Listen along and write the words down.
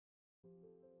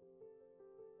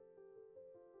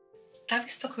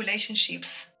Tavistock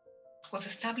Relationships was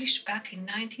established back in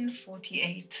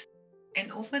 1948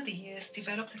 and over the years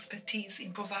developed expertise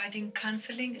in providing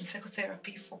counseling and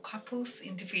psychotherapy for couples,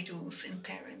 individuals, and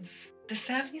parents. The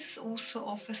service also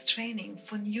offers training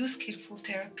for new skillful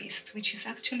therapists, which is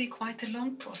actually quite a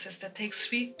long process that takes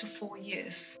 3 to 4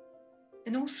 years,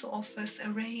 and also offers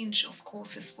a range of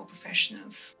courses for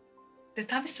professionals. The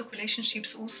Tavistock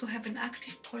Relationships also have an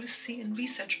active policy and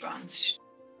research branch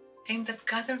aimed at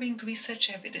gathering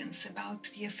research evidence about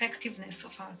the effectiveness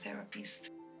of our therapies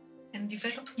and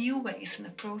develop new ways and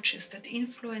approaches that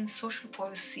influence social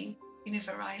policy in a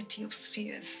variety of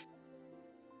spheres.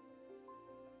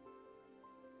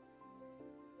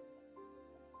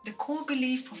 The core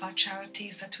belief of our charity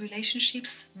is that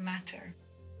relationships matter.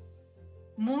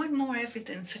 More and more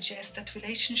evidence suggests that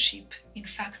relationships, in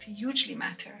fact, hugely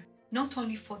matter, not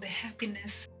only for the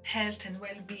happiness, health, and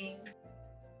well-being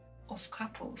of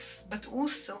couples, but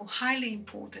also highly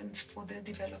important for the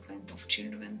development of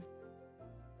children.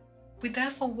 We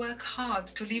therefore work hard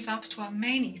to live up to our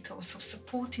main ethos of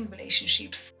supporting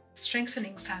relationships,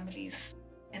 strengthening families,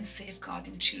 and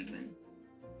safeguarding children.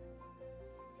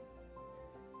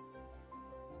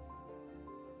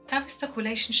 Tavistock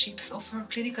Relationships offer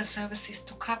clinical services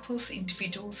to couples,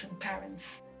 individuals, and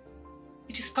parents.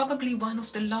 It is probably one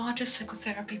of the largest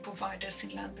psychotherapy providers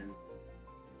in London.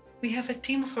 We have a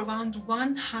team of around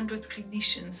 100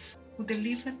 clinicians who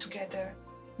deliver together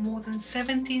more than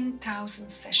 17,000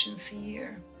 sessions a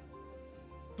year.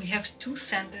 We have 2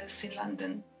 centres in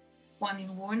London, one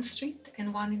in Warren Street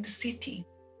and one in the city.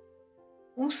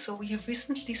 Also, we have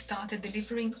recently started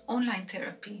delivering online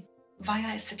therapy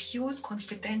via a secured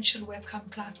confidential webcam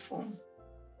platform.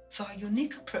 So our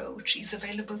unique approach is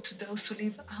available to those who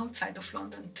live outside of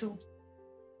London too.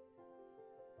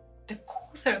 The core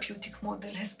therapeutic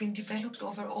model has been developed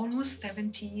over almost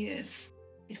 70 years.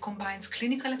 It combines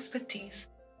clinical expertise,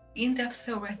 in-depth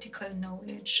theoretical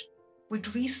knowledge,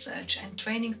 with research and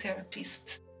training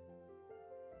therapists.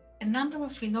 A number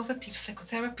of innovative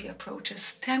psychotherapy approaches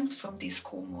stemmed from this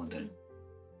core model.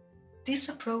 These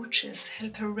approaches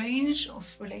help a range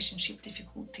of relationship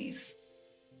difficulties,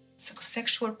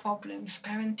 psychosexual problems,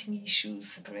 parenting issues,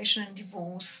 separation and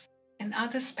divorce, and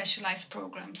other specialized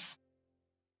programs.